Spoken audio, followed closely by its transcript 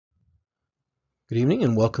Good evening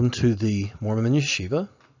and welcome to the Mormon Yeshiva.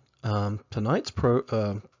 Tonight's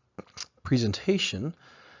presentation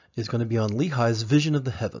is going to be on Lehi's Vision of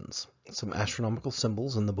the Heavens, some astronomical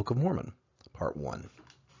symbols in the Book of Mormon, part 1.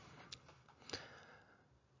 I'd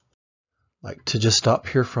like to just stop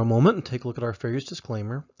here for a moment and take a look at our fair use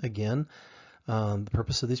disclaimer. Again, the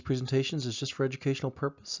purpose of these presentations is just for educational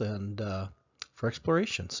purpose and for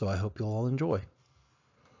exploration, so I hope you'll all enjoy.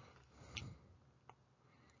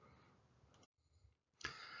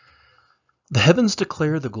 The heavens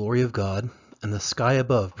declare the glory of God, and the sky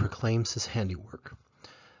above proclaims his handiwork.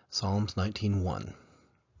 Psalms 19:1.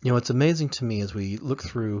 You know, it's amazing to me as we look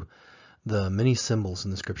through the many symbols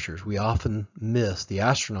in the scriptures, we often miss the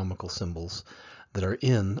astronomical symbols that are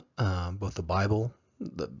in both the Bible,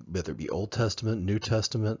 whether it be Old Testament, New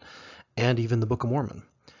Testament, and even the Book of Mormon.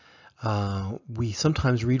 We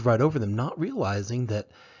sometimes read right over them, not realizing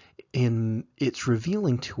that it's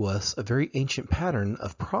revealing to us a very ancient pattern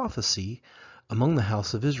of prophecy among the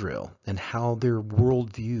house of Israel and how their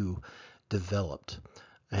worldview developed.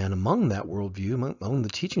 And among that worldview, among the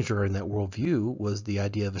teachings regarding that worldview, was the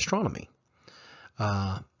idea of astronomy.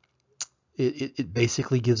 It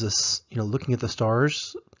basically gives us, looking at the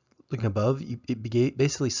stars, looking above, it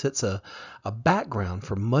basically sets a background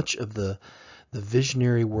for much of the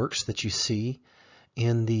visionary works that you see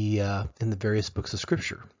in the various books of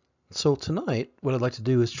Scripture. So tonight, what I'd like to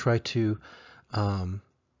do is try to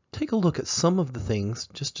take a look at some of the things,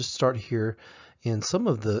 just to start here, in some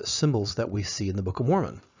of the symbols that we see in the Book of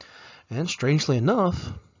Mormon. And strangely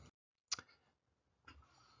enough,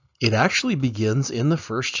 it actually begins in the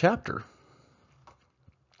first chapter.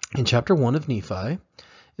 In chapter 1 of Nephi,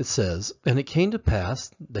 it says, "And it came to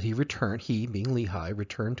pass that he being Lehi,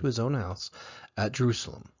 returned to his own house at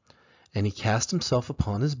Jerusalem. And he cast himself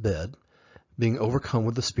upon his bed, being overcome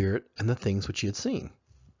with the Spirit and the things which he had seen.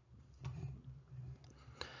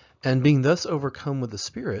 And being thus overcome with the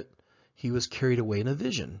Spirit, he was carried away in a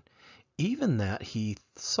vision, even that he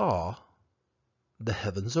saw the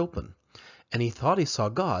heavens open. And he thought he saw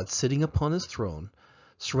God sitting upon his throne,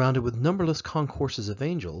 surrounded with numberless concourses of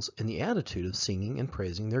angels, in the attitude of singing and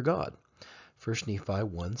praising their God." 1 Nephi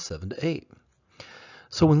 1:7-8.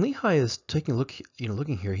 So when Lehi is taking a look,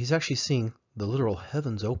 looking here, he's actually seeing the literal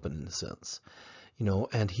heavens open in a sense,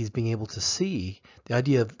 and he's being able to see the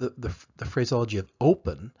idea of the phraseology of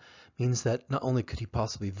open means that not only could he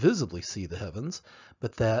possibly visibly see the heavens,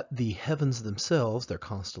 but that the heavens themselves, their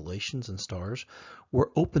constellations and stars,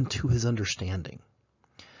 were open to his understanding.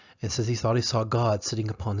 It says he thought he saw God sitting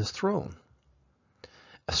upon his throne,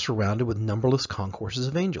 surrounded with numberless concourses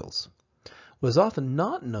of angels. What is often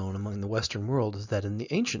not known among the Western world is that in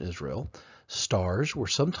the ancient Israel, stars were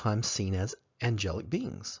sometimes seen as angelic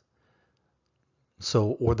beings,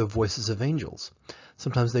 or the voices of angels.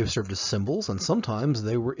 Sometimes they served as symbols, and sometimes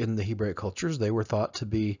they were, in the Hebraic cultures, they were thought to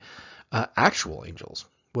be actual angels.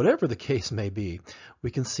 Whatever the case may be,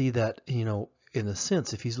 we can see that, in a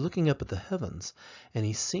sense, if he's looking up at the heavens and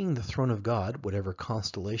he's seeing the throne of God, whatever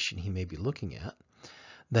constellation he may be looking at,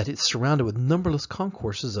 that it's surrounded with numberless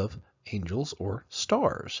concourses of angels or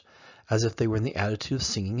stars, as if they were in the attitude of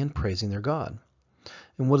singing and praising their God.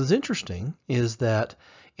 And what is interesting is that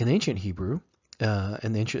in ancient Hebrew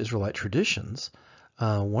and the ancient Israelite traditions,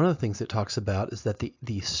 one of the things it talks about is that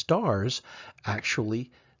the stars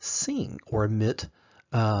actually sing or emit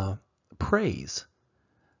praise.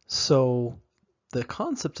 So the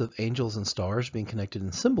concept of angels and stars being connected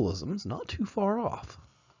in symbolism is not too far off.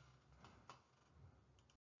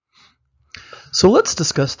 So let's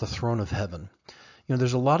discuss the throne of heaven.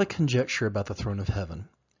 There's a lot of conjecture about the throne of heaven.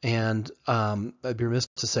 And I'd be remiss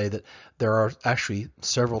to say that there are actually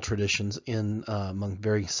several traditions among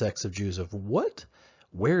varying sects of Jews of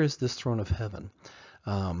where is this throne of heaven?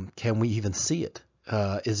 Can we even see it?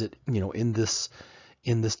 Is it, in this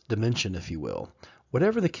dimension, if you will?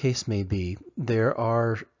 Whatever the case may be, there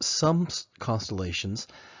are some constellations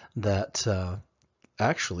that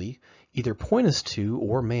actually either point us to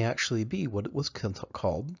or may actually be what was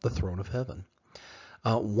called the throne of heaven.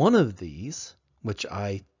 One of these, which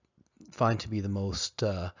I find to be the most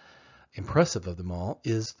impressive of them all,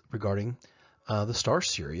 is regarding the star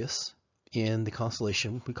Sirius in the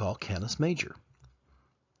constellation we call Canis Major.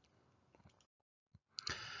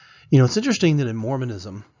 It's interesting that in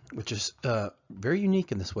Mormonism, which is very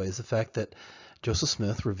unique in this way, is the fact that Joseph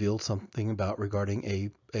Smith revealed something regarding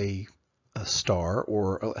a star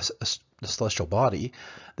or a celestial body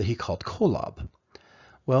that he called Kolob.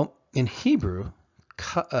 Well, in Hebrew,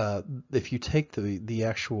 if you take the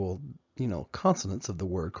actual consonants of the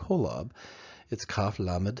word Kolob, it's Kaf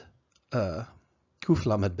Lamed, Kuf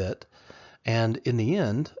Lamed Bet, And in the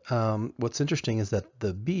end, what's interesting is that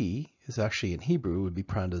the B is actually in Hebrew would be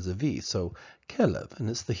pronounced as a V, so kelev, and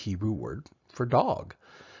it's the Hebrew word for dog.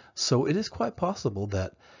 So it is quite possible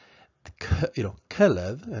that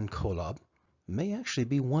kelev and kolab may actually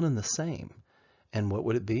be one and the same. And what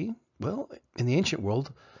would it be? Well, in the ancient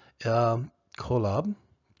world, kolab,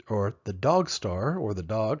 or the dog star, or the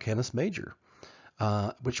dog, Canis Major,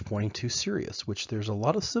 which pointing to Sirius, which there's a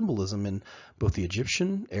lot of symbolism in both the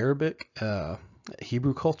Egyptian, Arabic,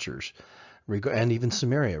 Hebrew cultures, and even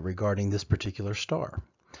Sumeria regarding this particular star.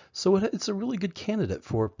 So it's a really good candidate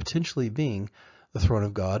for potentially being the throne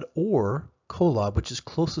of God, or Kolob, which is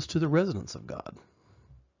closest to the residence of God.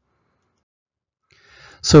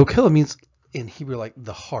 So Kela means in Hebrew like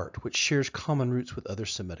the heart, which shares common roots with other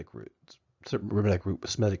Semitic roots.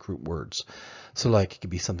 Semitic root words. So like it could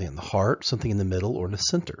be something in the heart, something in the middle, or in the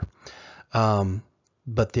center.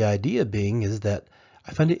 But the idea being is that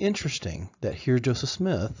I find it interesting that here Joseph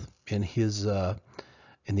Smith in his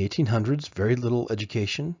in the 1800s, very little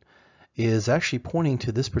education, is actually pointing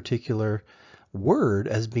to this particular word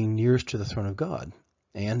as being nearest to the throne of God.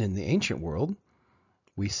 And in the ancient world,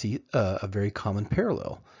 we see a very common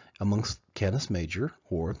parallel amongst Canis Major,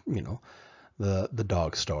 or the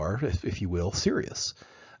dog star, if you will, Sirius.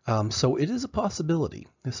 So it is a possibility.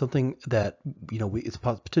 It's something that it's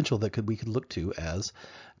potential that we could look to as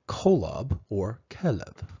Kolob or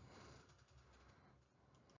Kelev.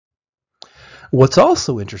 What's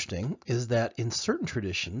also interesting is that in certain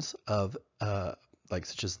traditions of like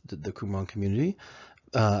such as the Qumran community,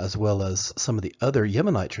 as well as some of the other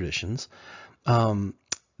Yemenite traditions,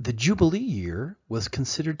 the Jubilee year was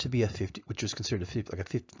considered to be which was considered like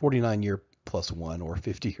a 49-year plus one, or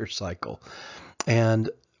 50-year cycle. And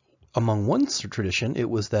among one tradition, it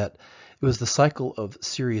was the cycle of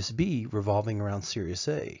Sirius B revolving around Sirius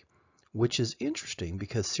A, which is interesting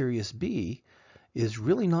because Sirius B is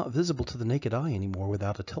really not visible to the naked eye anymore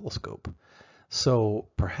without a telescope. So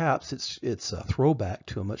perhaps it's a throwback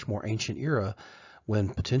to a much more ancient era when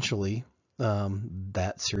potentially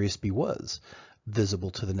that Sirius B was visible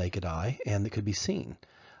to the naked eye and it could be seen.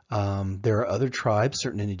 There are other tribes,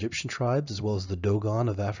 certain Egyptian tribes, as well as the Dogon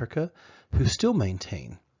of Africa, who still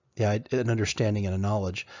maintain an understanding and a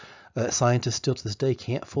knowledge that scientists still to this day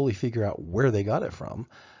can't fully figure out where they got it from,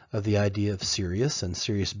 of the idea of Sirius and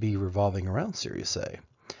Sirius B revolving around Sirius A.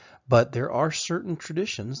 But there are certain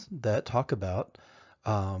traditions that talk about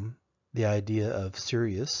the idea of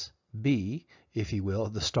Sirius B, if you will,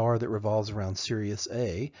 the star that revolves around Sirius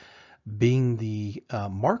A, being the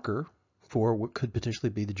marker for what could potentially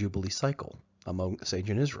be the Jubilee cycle among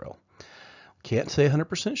ancient Israel. Can't say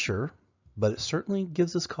 100% sure, but it certainly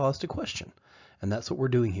gives us cause to question. And that's what we're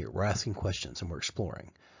doing here. We're asking questions and we're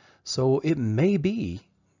exploring. So it may be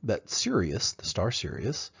that Sirius, the star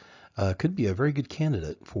Sirius, could be a very good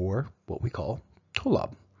candidate for what we call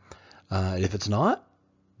Kolob. If it's not,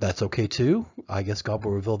 that's okay too. I guess God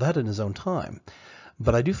will reveal that in his own time.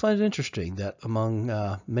 But I do find it interesting that among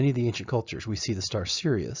many of the ancient cultures, we see the star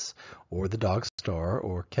Sirius, or the dog star,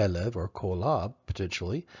 or Kelev, or Kolob,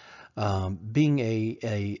 potentially, being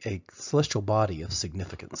a celestial body of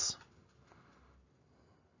significance.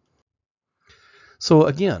 So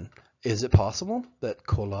again, is it possible that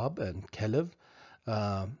Kolob and Kelev,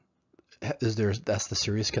 that's the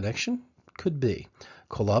Sirius connection? Could be.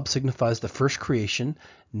 Kolob signifies the first creation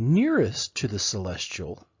nearest to the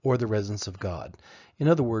celestial or the residence of God. In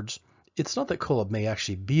other words, it's not that Kolob may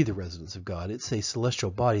actually be the residence of God. It's a celestial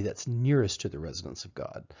body that's nearest to the residence of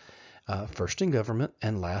God. First in government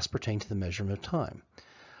and last pertain to the measurement of time.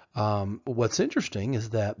 What's interesting is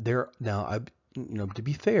that to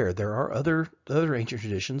be fair, there are other ancient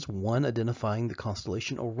traditions, one identifying the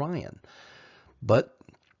constellation Orion. But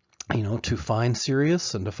to find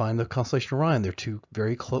Sirius and to find the constellation Orion, they're two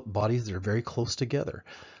very close bodies that are very close together.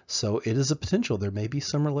 So it is a potential. There may be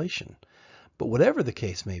some relation. But whatever the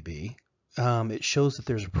case may be, it shows that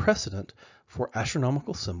there's a precedent for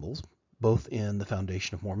astronomical symbols, both in the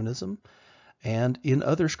foundation of Mormonism and in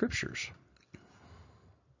other scriptures.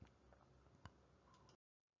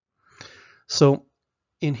 So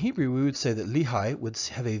in Hebrew, we would say that Lehi would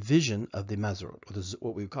have a vision of the Mazarot, or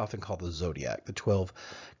what we often call the zodiac, the 12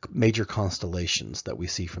 major constellations that we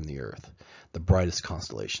see from the earth, the brightest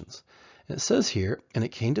constellations. And it says here, and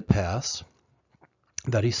it came to pass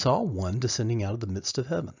that he saw one descending out of the midst of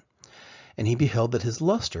heaven, and he beheld that his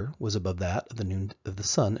luster was above that of the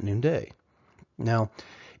sun at noonday. Now,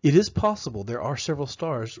 it is possible there are several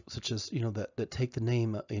stars, such as that take the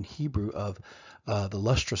name in Hebrew of the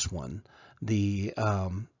lustrous one,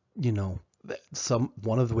 one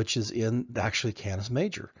of which is in actually Canis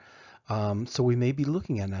Major. So we may be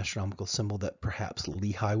looking at an astronomical symbol that perhaps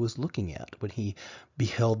Lehi was looking at when he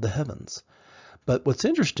beheld the heavens. But what's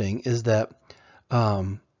interesting is that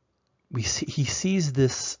he sees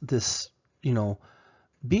this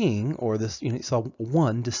being, or this, he saw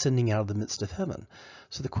one descending out of the midst of heaven.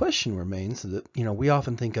 So the question remains that, we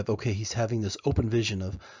often think of, okay, he's having this open vision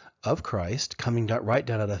of Christ coming right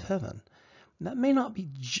down out of heaven. And that may not be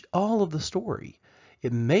all of the story.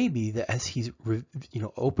 It may be that as he's,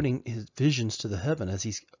 opening his visions to the heaven, as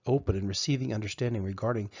he's open and receiving understanding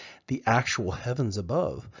regarding the actual heavens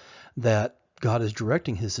above, that God is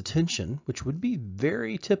directing his attention, which would be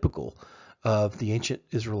very typical of the ancient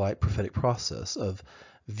Israelite prophetic process of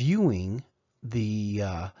viewing the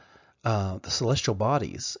celestial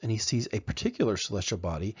bodies, and he sees a particular celestial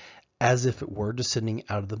body as if it were descending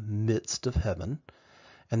out of the midst of heaven,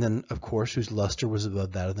 and then, of course, whose luster was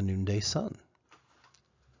above that of the noonday sun.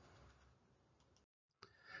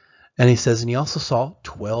 And he says, and he also saw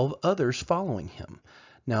 12 others following him.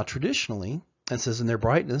 Now, traditionally, it says, and their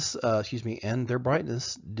brightness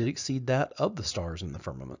did exceed that of the stars in the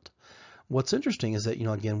firmament. What's interesting is that,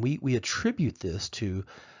 again, we attribute this to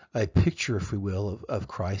a picture, if we will, of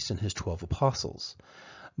Christ and his 12 apostles.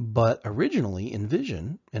 But originally in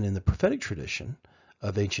vision and in the prophetic tradition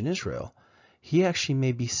of ancient Israel, he actually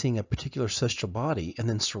may be seeing a particular celestial body, and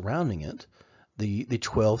then surrounding it, the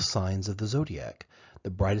 12 signs of the zodiac, the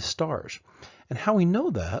brightest stars. And how we know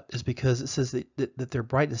that is because it says that their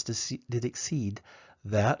brightness did exceed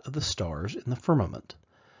that of the stars in the firmament.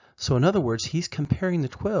 So in other words, he's comparing the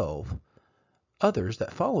 12 others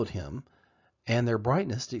that followed him, and their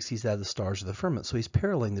brightness exceeds that of the stars of the firmament. So he's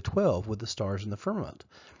paralleling the 12 with the stars in the firmament.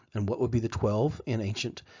 And what would be the 12 in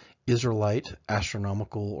ancient Israelite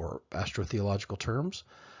astronomical or astrotheological terms?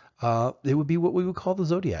 It would be what we would call the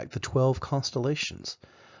zodiac, the 12 constellations.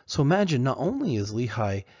 So imagine, not only is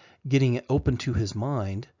Lehi getting open to his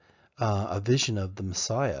mind a vision of the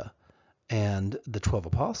Messiah and the 12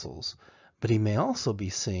 apostles, but he may also be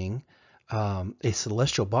seeing a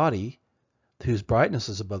celestial body whose brightness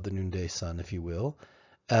is above the noonday sun, if you will,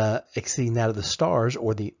 exceeding that of the stars,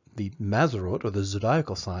 or the Mazarot, or the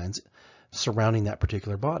zodiacal signs surrounding that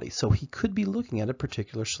particular body. So he could be looking at a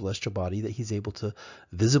particular celestial body that he's able to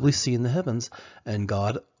visibly see in the heavens, and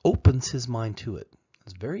God opens his mind to it.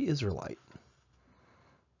 It's very Israelite.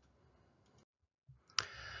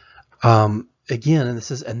 Again, and it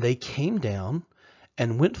says, and they came down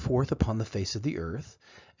and went forth upon the face of the earth,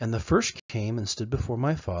 and the first came and stood before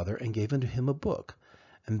my father, and gave unto him a book,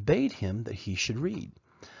 and bade him that he should read.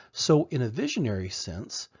 So in a visionary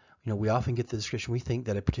sense, we often get the description, we think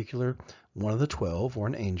that a particular one of the 12, or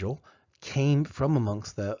an angel, came from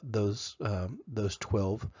amongst those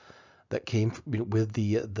 12 that came with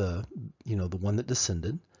the one that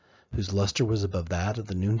descended, whose luster was above that of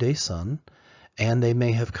the noonday sun. And they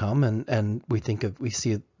may have come, and we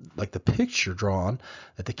see it like the picture drawn,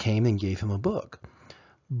 that they came and gave him a book.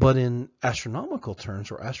 But in astronomical terms,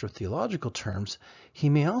 or astrotheological terms, he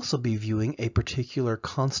may also be viewing a particular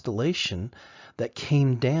constellation that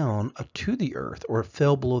came down to the earth, or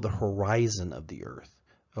fell below the horizon of the earth.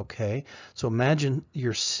 Okay, so imagine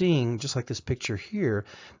you're seeing, just like this picture here,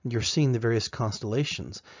 you're seeing the various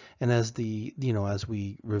constellations, and as as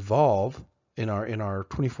we revolve in our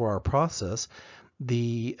 24-hour process,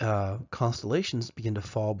 the constellations begin to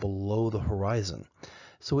fall below the horizon.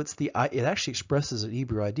 So it actually expresses an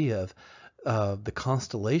Hebrew idea of the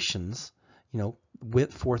constellations,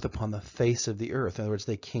 went forth upon the face of the earth. In other words,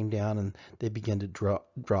 they came down and they began to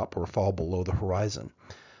drop or fall below the horizon.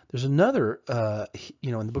 There's another,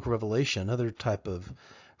 in the book of Revelation, another type of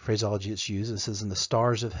phraseology that's used. It says, and the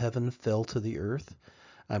stars of heaven fell to the earth.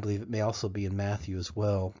 I believe it may also be in Matthew as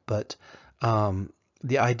well. But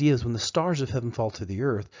the idea is when the stars of heaven fall to the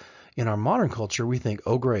earth, in our modern culture, we think,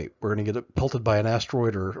 oh, great, we're going to get pelted by an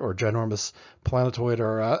asteroid or ginormous planetoid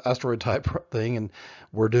or asteroid type thing, and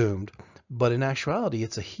we're doomed. But in actuality,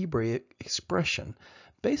 it's a Hebraic expression,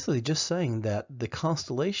 basically just saying that the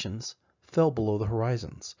constellations fell below the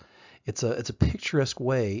horizons. It's a picturesque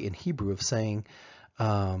way in Hebrew of saying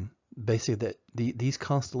basically that these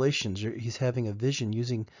constellations, he's having a vision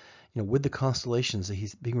using, with the constellations, that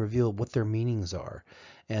he's being revealed what their meanings are.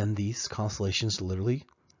 And these constellations literally,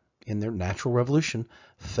 in their natural revolution,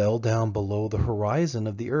 fell down below the horizon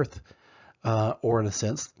of the earth, or in a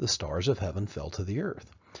sense, the stars of heaven fell to the earth.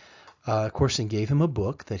 Of course, and gave him a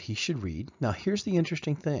book that he should read. Now, here's the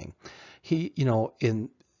interesting thing. He,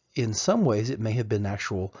 in some ways, it may have been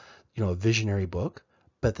actual, a visionary book,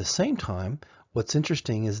 but at the same time, what's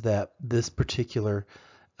interesting is that this particular,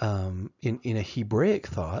 in a Hebraic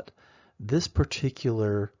thought, this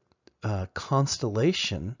particular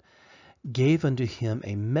constellation gave unto him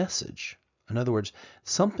a message. In other words,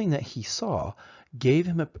 something that he saw gave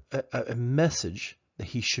him a message that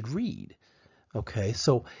he should read. Okay,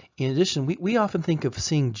 so in addition, we often think of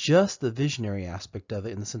seeing just the visionary aspect of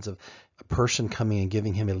it in the sense of a person coming and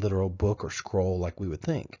giving him a literal book or scroll like we would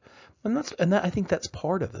think. I think that's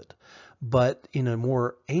part of it. But in a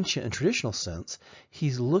more ancient and traditional sense,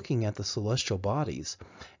 he's looking at the celestial bodies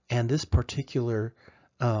and this particular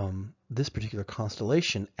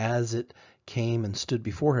constellation as it came and stood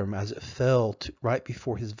before him, as it fell right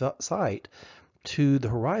before his sight to the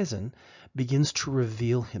horizon, begins to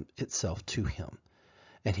reveal itself to him,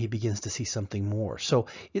 and he begins to see something more. So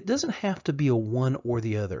it doesn't have to be a one or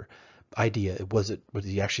the other idea. Was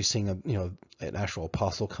he actually seeing an actual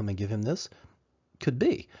apostle come and give him this? Could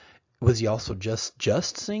be. Was he also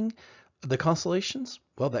just seeing the constellations?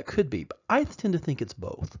 Well, that could be, but I tend to think it's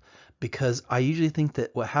both, because I usually think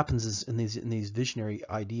that what happens is in these visionary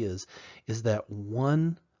ideas is that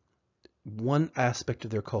one aspect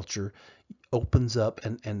of their culture opens up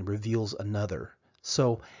and reveals another.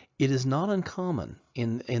 So it is not uncommon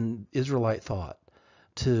in Israelite thought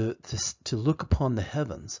to look upon the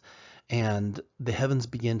heavens, and the heavens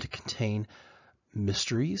begin to contain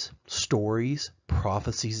mysteries, stories,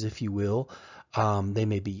 prophecies, if you will. They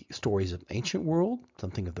may be stories of ancient world,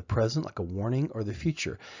 something of the present, like a warning, or the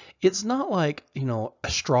future. It's not like,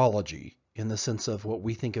 astrology in the sense of what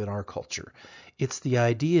we think of in our culture. It's the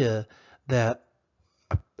idea that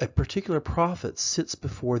a particular prophet sits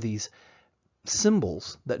before these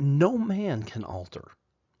symbols that no man can alter.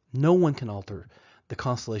 No one can alter the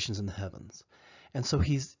constellations in the heavens. And so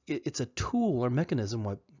it's a tool or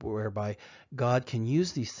mechanism whereby God can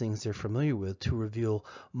use these things they're familiar with to reveal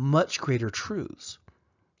much greater truths.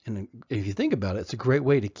 And if you think about it, it's a great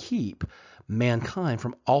way to keep mankind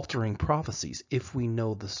from altering prophecies if we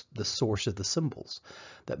know the source of the symbols.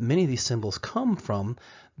 That many of these symbols come from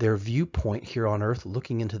their viewpoint here on earth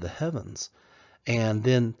looking into the heavens. And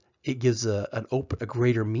then it gives a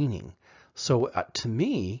greater meaning. So to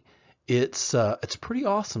me, it's pretty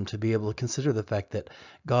awesome to be able to consider the fact that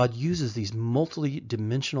God uses these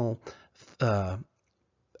multi-dimensional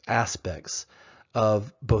aspects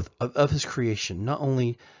of both of his creation, not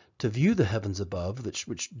only to view the heavens above,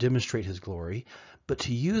 which demonstrate his glory, but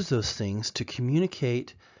to use those things to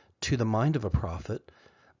communicate to the mind of a prophet,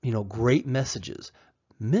 great messages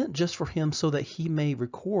meant just for him so that he may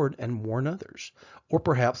record and warn others. Or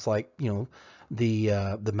perhaps like,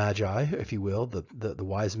 the Magi, if you will, the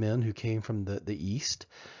wise men who came from the east,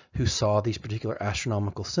 who saw these particular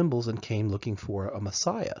astronomical symbols and came looking for a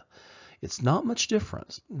Messiah. It's not much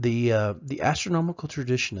difference. The astronomical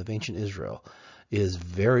tradition of ancient Israel is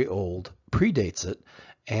very old, predates it,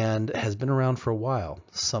 and has been around for a while.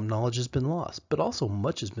 Some knowledge has been lost, but also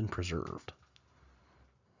much has been preserved.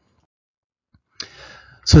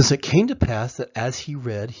 So it came to pass that as he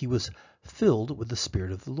read, he was filled with the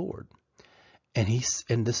Spirit of the Lord. And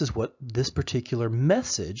this is what this particular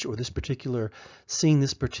message, or seeing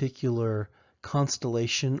this particular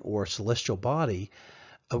constellation or celestial body,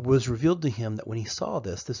 was revealed to him, that when he saw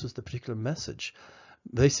this was the particular message.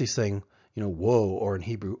 Basically saying, woe, or in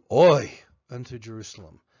Hebrew, oi, unto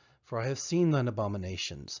Jerusalem, for I have seen thine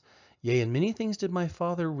abominations. Yea, and many things did my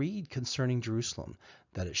father read concerning Jerusalem,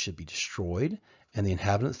 that it should be destroyed, and the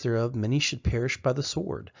inhabitants thereof, many should perish by the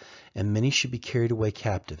sword, and many should be carried away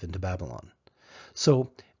captive into Babylon.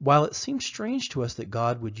 So while it seems strange to us that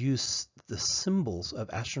God would use the symbols of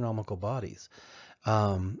astronomical bodies,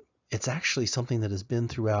 it's actually something that has been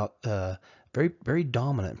throughout, very, very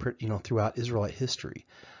dominant, throughout Israelite history.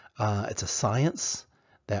 It's a science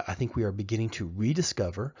that I think we are beginning to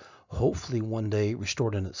rediscover, hopefully one day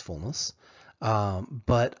restored in its fullness.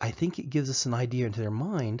 But I think it gives us an idea into their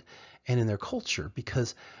mind and in their culture,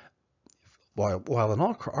 because while in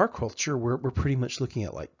our culture we're pretty much looking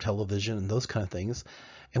at like television and those kind of things,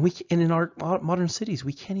 and in our modern cities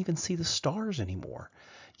we can't even see the stars anymore.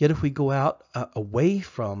 Yet if we go out away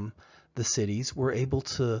from the cities, we're able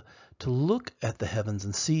to look at the heavens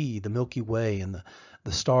and see the Milky Way and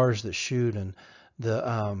the stars that shoot, and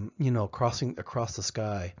the crossing across the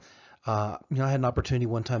sky. I had an opportunity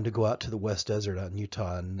one time to go out to the West Desert out in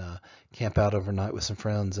Utah and camp out overnight with some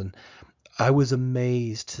friends, and I was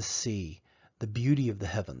amazed to see the beauty of the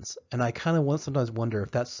heavens. And I kind of sometimes wonder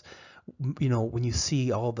if that's, when you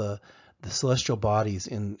see all the celestial bodies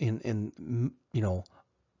in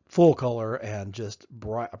full color and just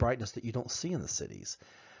brightness that you don't see in the cities.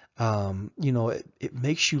 It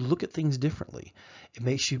makes you look at things differently. It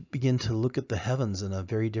makes you begin to look at the heavens in a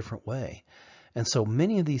very different way. And so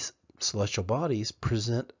many of these celestial bodies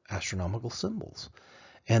present astronomical symbols.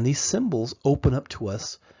 And these symbols open up to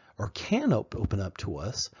us or can open up to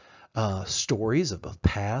us stories of both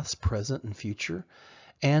past, present, and future.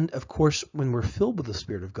 And of course, when we're filled with the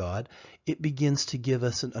Spirit of God, it begins to give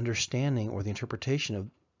us an understanding or the interpretation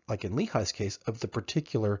of, like in Lehi's case, of the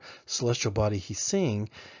particular celestial body he's seeing.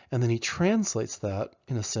 And then he translates that,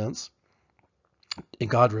 in a sense, and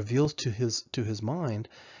God reveals to his mind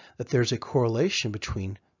that there's a correlation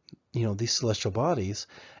between, these celestial bodies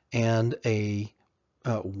and a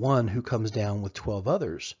one who comes down with 12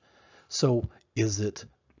 others. So is it,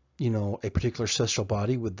 a particular celestial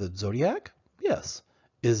body with the zodiac? Yes.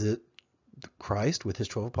 Is it Christ with his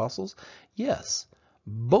 12 apostles? Yes.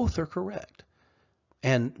 Both are correct.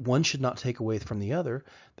 And one should not take away from the other.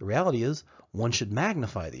 The reality is one should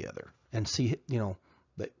magnify the other and see,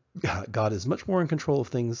 that God is much more in control of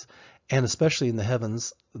things, and especially in the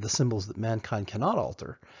heavens, the symbols that mankind cannot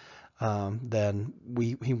alter, than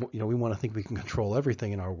we want to think we can control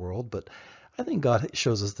everything in our world. But I think God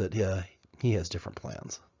shows us that he has different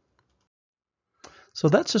plans. So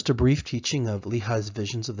that's just a brief teaching of Lehi's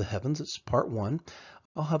visions of the heavens. It's part one.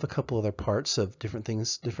 I'll have a couple other parts of different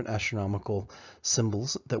things, different astronomical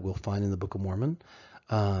symbols that we'll find in the Book of Mormon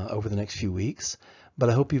over the next few weeks. But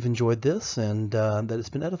I hope you've enjoyed this and that it's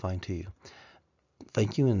been edifying to you.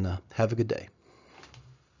 Thank you, and have a good day.